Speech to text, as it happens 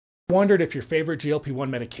Wondered if your favorite GLP-1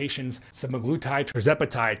 medications, semaglutide,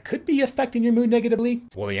 tirzepatide, could be affecting your mood negatively?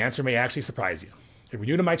 Well, the answer may actually surprise you. If you're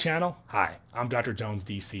new to my channel, hi, I'm Dr. Jones,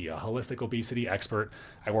 DC, a holistic obesity expert.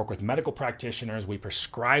 I work with medical practitioners. We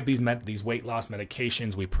prescribe these weight loss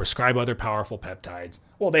medications. We prescribe other powerful peptides.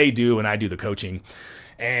 Well, they do, and I do the coaching.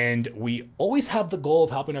 And we always have the goal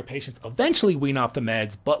of helping our patients eventually wean off the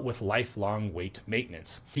meds, but with lifelong weight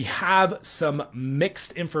maintenance. We have some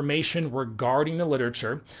mixed information regarding the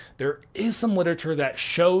literature. There is some literature that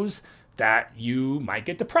shows that you might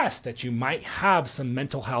get depressed, that you might have some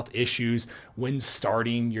mental health issues when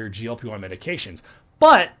starting your GLP-1 medications.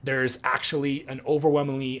 But there's actually an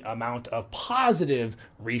overwhelmingly amount of positive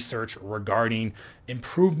research regarding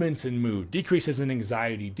improvements in mood, decreases in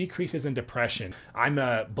anxiety, decreases in depression. I'm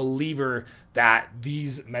a believer that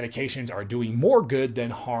these medications are doing more good than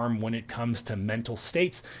harm when it comes to mental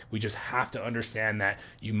states. We just have to understand that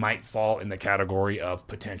you might fall in the category of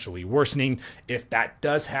potentially worsening. If that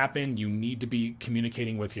does happen, you need to be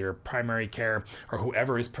communicating with your primary care or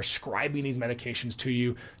whoever is prescribing these medications to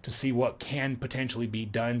you to see what can potentially be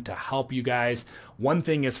done to help you guys. One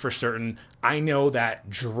thing is for certain, I know that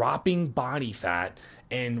dropping body fat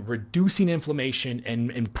and reducing inflammation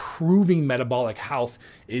and improving metabolic health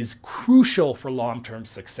is crucial for long-term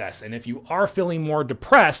success. And if you are feeling more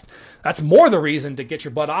depressed, that's more the reason to get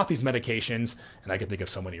your butt off these medications. And I can think of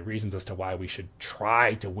so many reasons as to why we should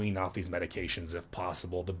try to wean off these medications if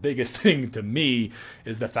possible. The biggest thing to me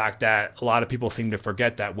is the fact that a lot of people seem to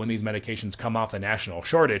forget that when these medications come off the national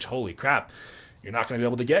shortage, holy crap, you're not going to be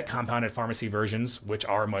able to get compounded pharmacy versions, which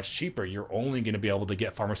are much cheaper. You're only going to be able to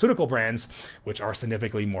get pharmaceutical brands, which are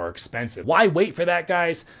significantly more expensive. Why wait for that,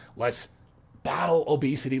 guys? Let's battle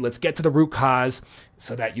obesity. Let's get to the root cause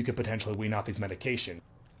so that you can potentially wean off these medications.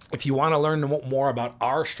 If you want to learn more about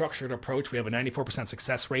our structured approach, we have a 94%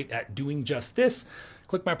 success rate at doing just this.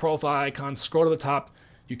 Click my profile icon, scroll to the top.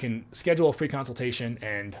 You can schedule a free consultation,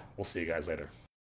 and we'll see you guys later.